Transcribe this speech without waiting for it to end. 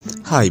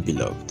Hi,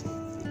 beloved.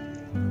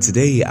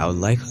 Today I would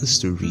like us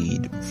to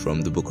read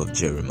from the book of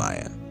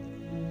Jeremiah,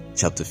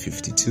 chapter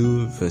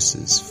 52,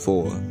 verses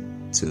 4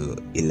 to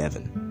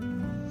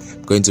 11.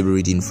 I'm going to be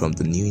reading from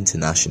the New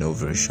International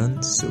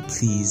Version, so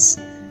please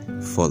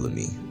follow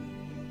me.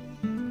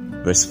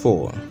 Verse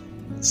 4.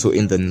 So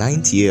in the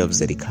 9th year of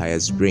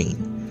Zedekiah's reign,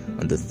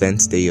 on the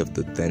 10th day of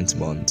the 10th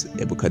month,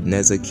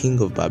 Nebuchadnezzar, king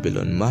of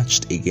Babylon,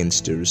 marched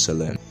against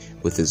Jerusalem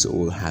with his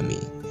whole army.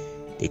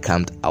 They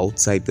camped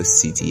outside the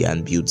city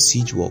and built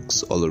siege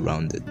works all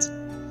around it.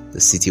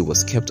 The city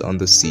was kept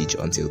under siege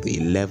until the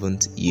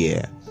 11th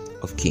year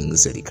of King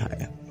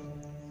Zedekiah.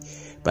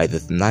 By the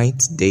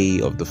 9th day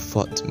of the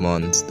 4th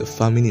month, the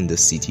famine in the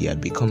city had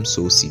become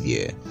so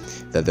severe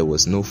that there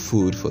was no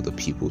food for the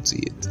people to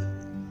eat.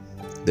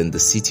 Then the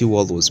city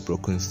wall was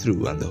broken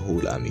through and the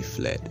whole army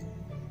fled.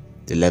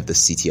 They left the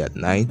city at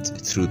night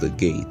through the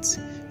gate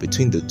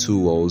between the two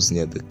walls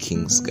near the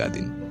king's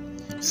garden.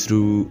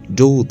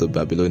 Though the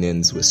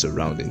Babylonians were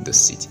surrounding the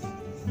city,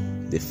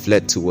 they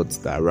fled towards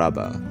the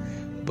Arabah,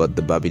 but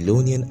the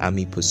Babylonian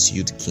army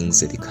pursued King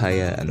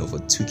Zedekiah and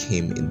overtook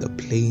him in the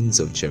plains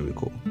of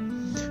Jericho.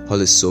 All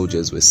his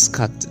soldiers were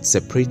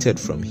separated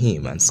from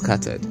him and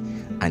scattered,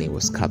 and he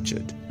was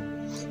captured.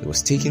 He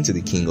was taken to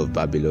the king of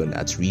Babylon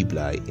at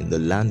Riblah in the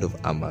land of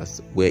Hamath,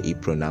 where he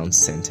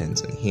pronounced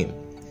sentence on him.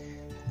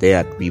 There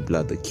at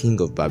Riblah, the king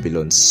of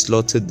Babylon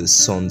slaughtered the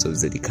sons of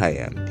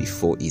Zedekiah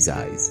before his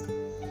eyes.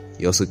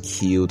 He also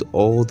killed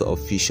all the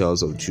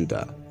officials of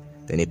Judah.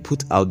 Then he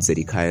put out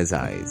Zedekiah's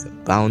eyes,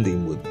 bound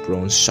him with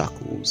bronze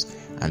shackles,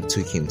 and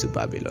took him to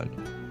Babylon,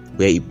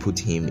 where he put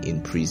him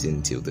in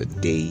prison till the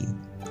day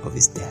of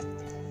his death.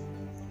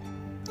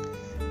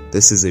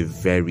 This is a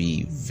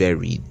very,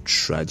 very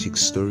tragic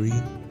story.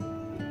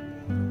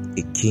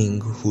 A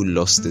king who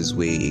lost his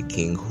way, a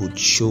king who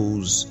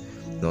chose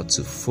not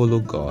to follow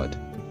God,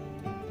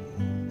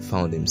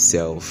 found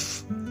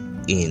himself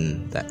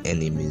in the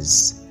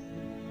enemy's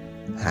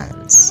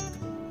hands.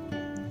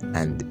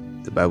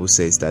 And the Bible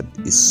says that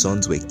his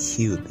sons were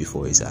killed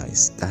before his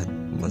eyes. That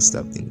must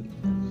have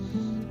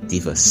been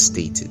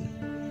devastating.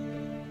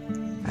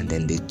 And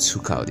then they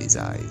took out his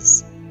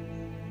eyes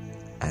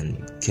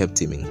and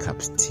kept him in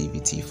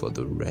captivity for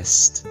the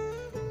rest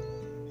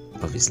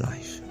of his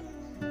life.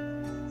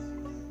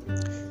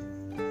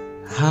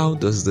 How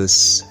does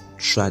this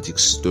tragic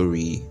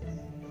story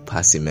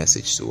pass a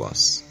message to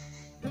us?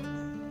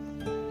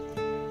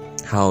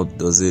 How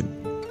does it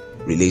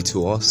relate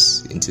to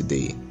us in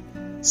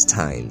today's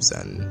times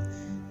and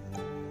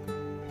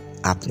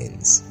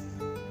happenings?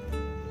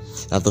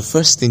 Now, the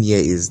first thing here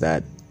is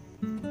that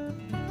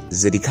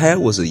Zedekiah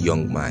was a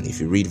young man.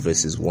 If you read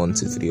verses 1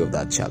 to 3 of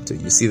that chapter,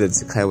 you see that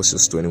Zedekiah was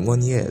just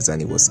 21 years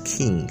and he was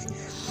king.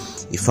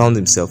 He found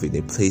himself in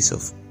a place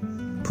of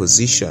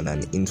position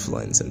and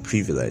influence and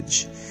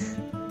privilege.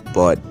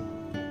 But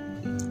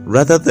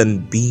rather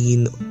than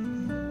being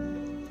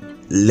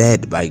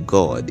led by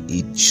God,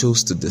 he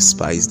chose to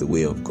despise the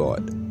way of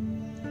God.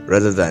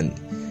 Rather than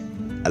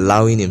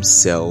allowing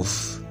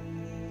himself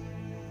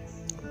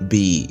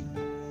be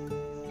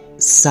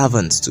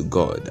servant to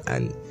God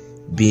and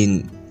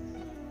being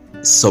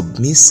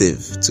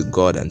submissive to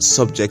God and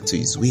subject to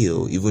his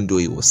will, even though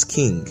he was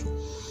king,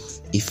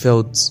 he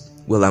felt,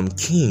 well, I'm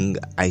king,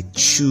 I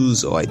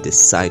choose or I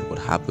decide what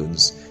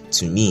happens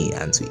to me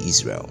and to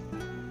Israel.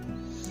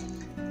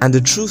 And the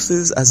truth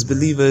is, as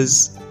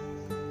believers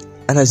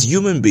and as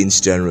human beings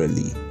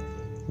generally,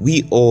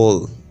 we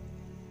all,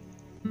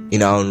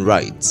 in our own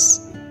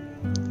rights,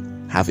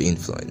 have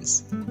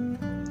influence.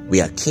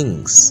 We are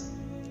kings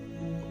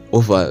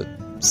over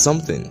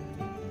something,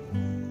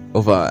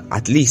 over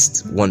at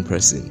least one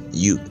person,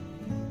 you,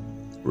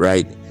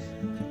 right?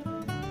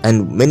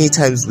 And many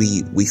times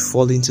we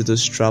fall into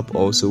this trap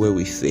also where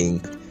we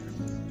think,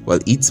 well,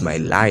 it's my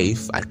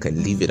life, I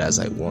can live it as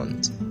I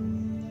want.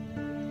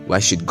 Why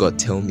should God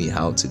tell me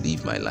how to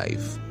live my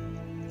life?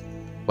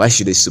 Why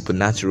should a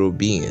supernatural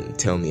being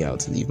tell me how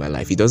to live my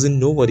life? He doesn't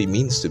know what it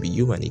means to be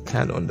human. He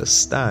can't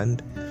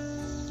understand.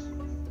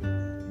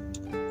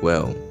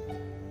 Well,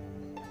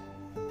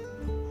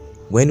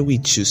 when we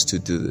choose to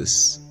do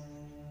this,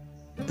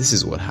 this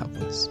is what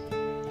happens.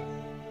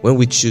 When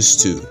we choose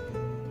to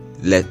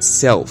let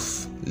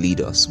self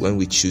lead us, when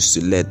we choose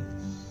to let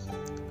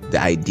the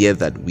idea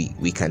that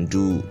we can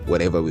do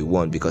whatever we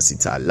want because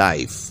it's our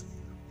life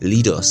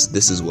lead us,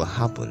 this is what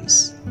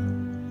happens.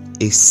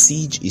 A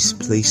siege is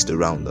placed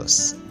around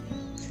us.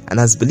 And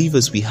as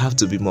believers, we have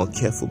to be more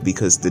careful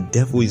because the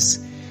devil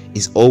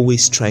is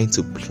always trying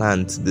to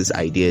plant these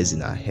ideas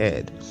in our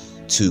head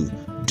to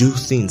do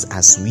things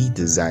as we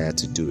desire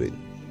to do it,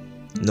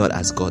 not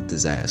as God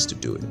desires to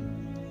do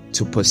it.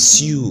 To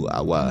pursue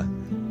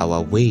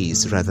our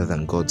ways rather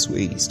than God's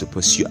ways, to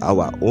pursue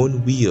our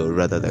own will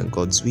rather than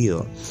God's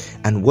will.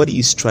 And what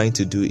he's trying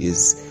to do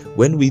is,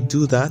 when we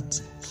do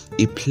that,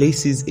 it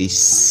places a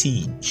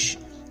siege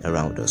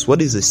around us.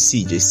 What is a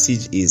siege? A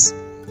siege is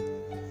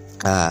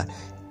an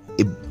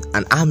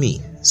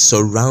army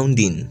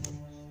surrounding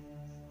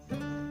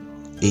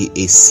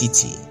a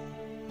city.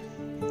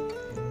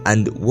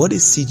 And what a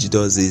siege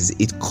does is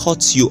it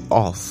cuts you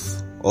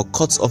off, or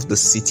cuts off the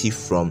city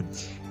from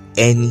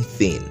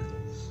anything.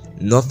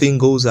 Nothing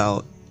goes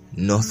out,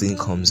 nothing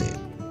comes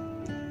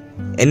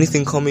in.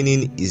 Anything coming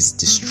in is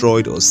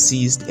destroyed or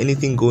seized.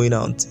 Anything going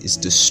out is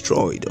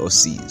destroyed or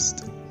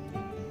seized.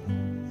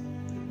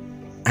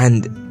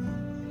 And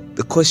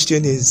the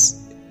question is,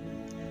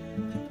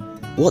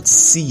 what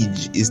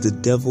siege is the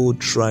devil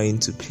trying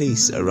to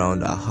place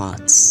around our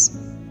hearts?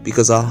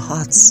 Because our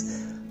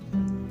hearts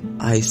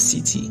are a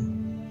city.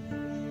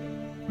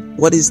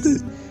 What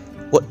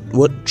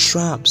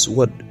traps,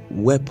 what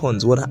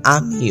weapons, what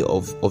army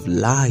of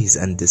lies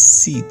and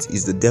deceit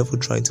is the devil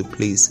trying to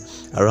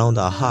place around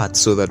our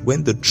hearts, so that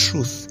when the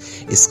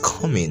truth is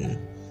coming,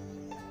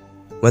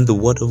 when the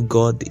word of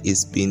God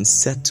is being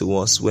said to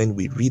us, when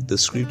we read the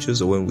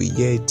scriptures, or when we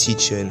hear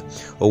teaching,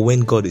 or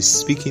when God is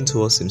speaking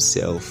to us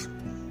himself,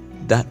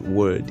 that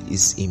word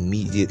is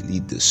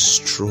immediately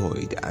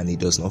destroyed and it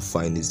does not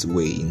find its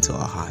way into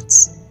our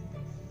hearts.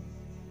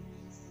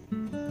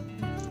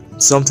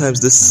 Sometimes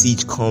the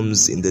siege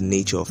comes in the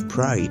nature of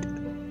pride.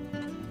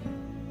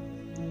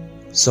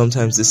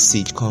 Sometimes the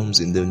siege comes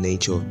in the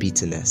nature of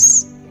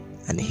bitterness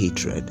and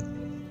hatred.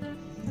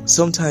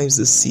 Sometimes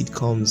the siege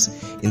comes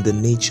in the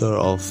nature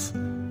of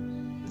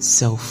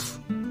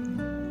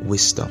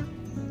self-wisdom,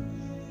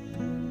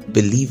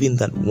 believing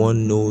that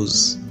one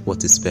knows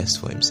what is best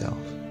for himself.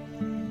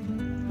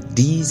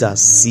 These are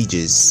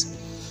sieges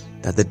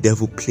that the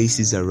devil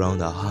places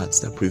around our hearts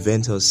that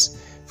prevent us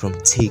from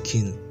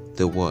taking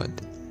the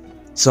word.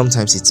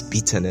 Sometimes it's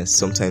bitterness,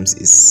 sometimes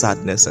it's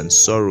sadness and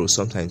sorrow,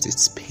 sometimes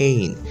it's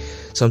pain.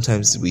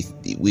 Sometimes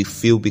we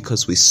feel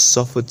because we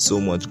suffered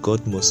so much,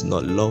 God must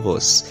not love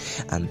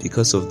us. And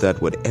because of that,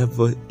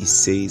 whatever he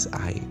says,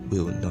 I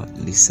will not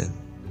listen.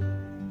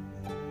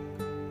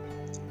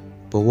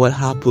 But what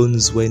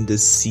happens when the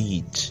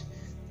siege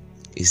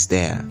is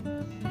there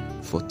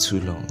for too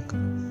long?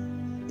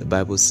 The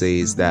Bible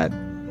says that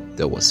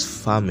there was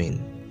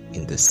famine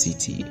in the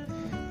city,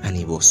 and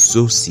it was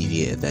so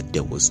severe that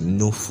there was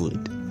no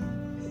food.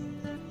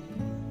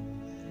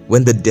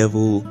 When the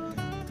devil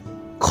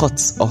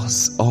cuts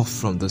us off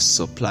from the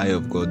supply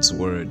of God's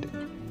word,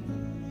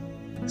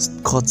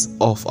 cuts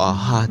off our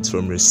hearts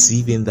from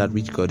receiving that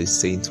which God is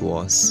saying to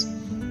us,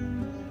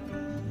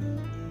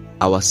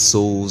 our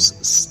souls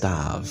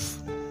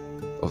starve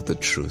of the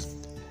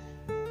truth.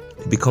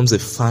 It becomes a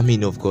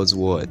famine of God's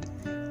word,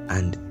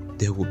 and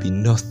there will be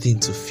nothing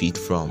to feed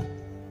from.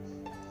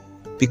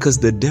 Because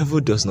the devil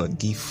does not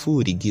give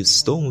food, he gives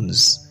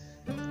stones.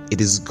 It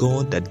is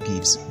God that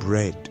gives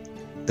bread,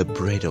 the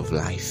bread of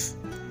life,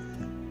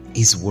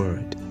 his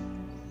word.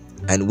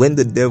 And when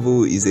the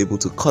devil is able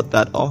to cut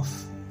that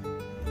off,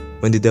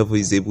 when the devil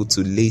is able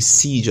to lay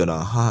siege on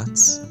our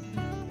hearts,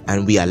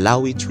 and we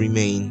allow it to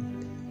remain,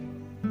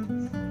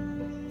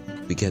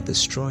 we get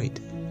destroyed.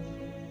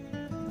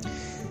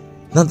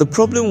 Now the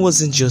problem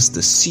wasn't just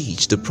the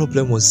siege, the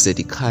problem was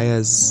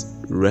Zedekiah's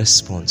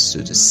response to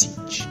the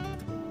siege.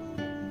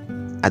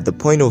 At the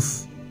point of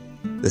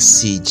the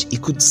siege, he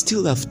could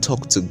still have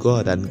talked to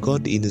God, and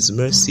God in his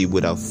mercy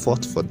would have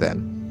fought for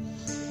them.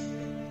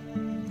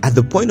 At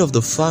the point of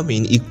the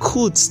famine, he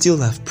could still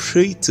have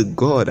prayed to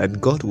God, and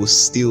God would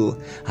still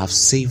have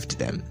saved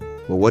them.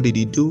 But what did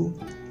he do?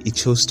 He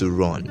chose to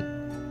run.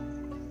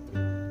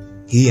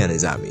 He and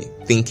his army,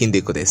 thinking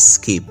they could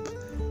escape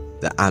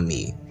the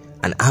army,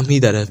 an army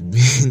that have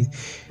been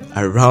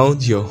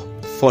around your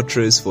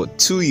fortress for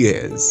 2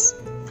 years.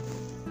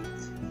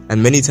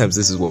 And many times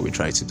this is what we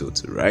try to do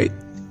too, right?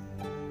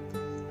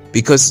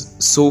 Because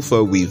so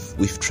far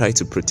we've tried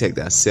to protect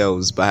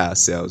ourselves by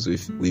ourselves.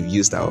 We've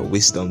used our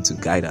wisdom to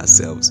guide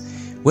ourselves.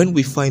 When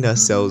we find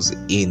ourselves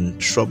in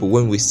trouble,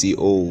 when we see,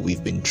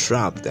 we've been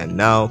trapped, and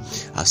now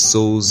our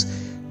souls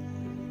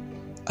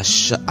are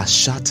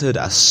shattered,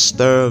 are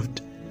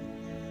starved,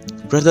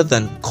 rather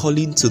than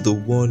calling to the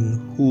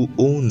one who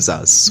owns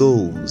our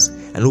souls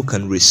and who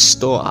can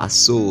restore our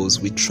souls,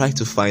 we try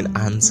to find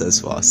answers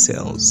for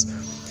ourselves.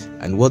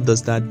 And what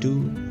does that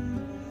do?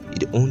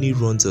 It only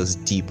runs us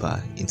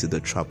deeper into the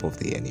trap of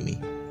the enemy.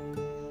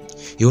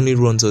 It only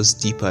runs us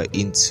deeper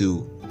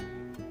into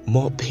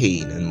more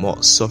pain and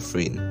more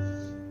suffering.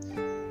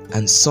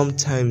 And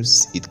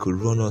sometimes it could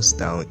run us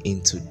down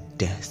into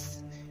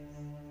death.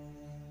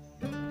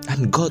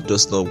 And God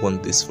does not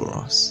want this for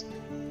us.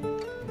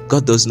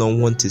 God does not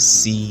want to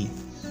see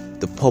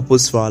the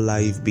purpose for our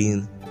life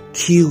being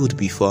killed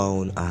before our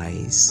own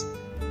eyes.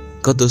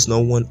 God does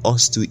not want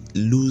us to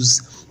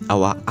lose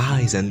our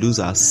eyes and lose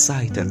our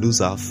sight and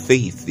lose our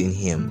faith in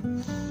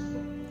him.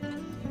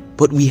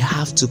 But we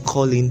have to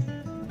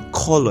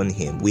call on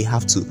him. We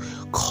have to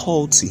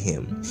call to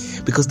him,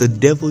 because the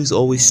devil is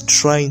always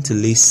trying to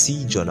lay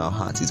siege on our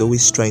hearts. He's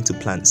always trying to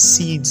plant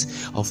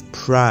seeds of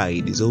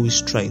pride. He's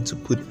always trying to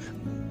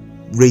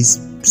raise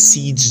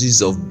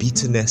sieges of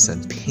bitterness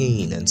and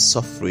pain and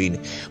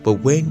suffering. But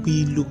when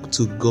we look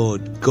to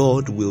God,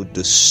 God will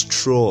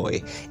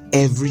destroy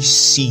every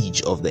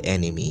siege of the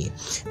enemy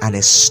and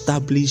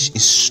establish a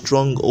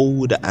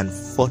stronghold and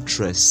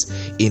fortress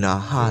in our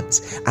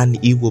hearts,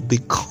 and it will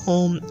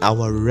become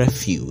our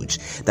refuge,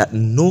 that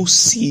no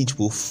siege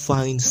will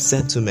find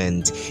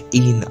settlement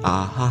in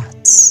our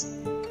hearts.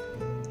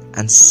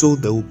 And so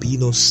there will be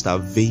no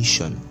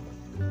starvation,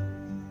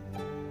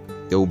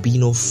 there will be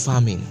no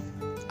famine.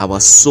 Our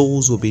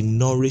souls will be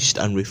nourished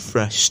and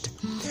refreshed,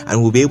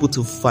 and we'll be able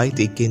to fight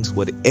against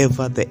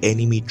whatever the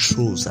enemy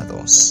throws at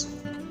us.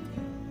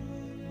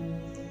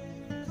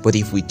 But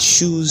if we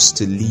choose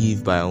to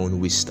live by our own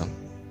wisdom,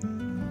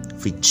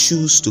 if we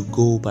choose to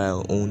go by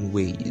our own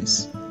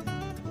ways,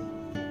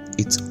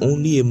 it's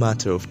only a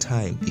matter of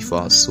time before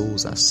our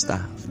souls are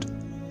starved.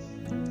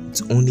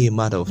 It's only a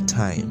matter of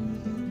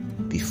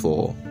time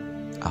before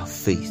our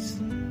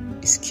faith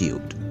is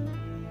killed.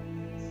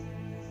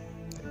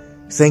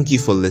 Thank you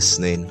for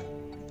listening,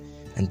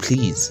 and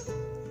please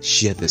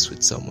share this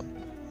with someone.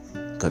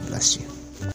 God bless you.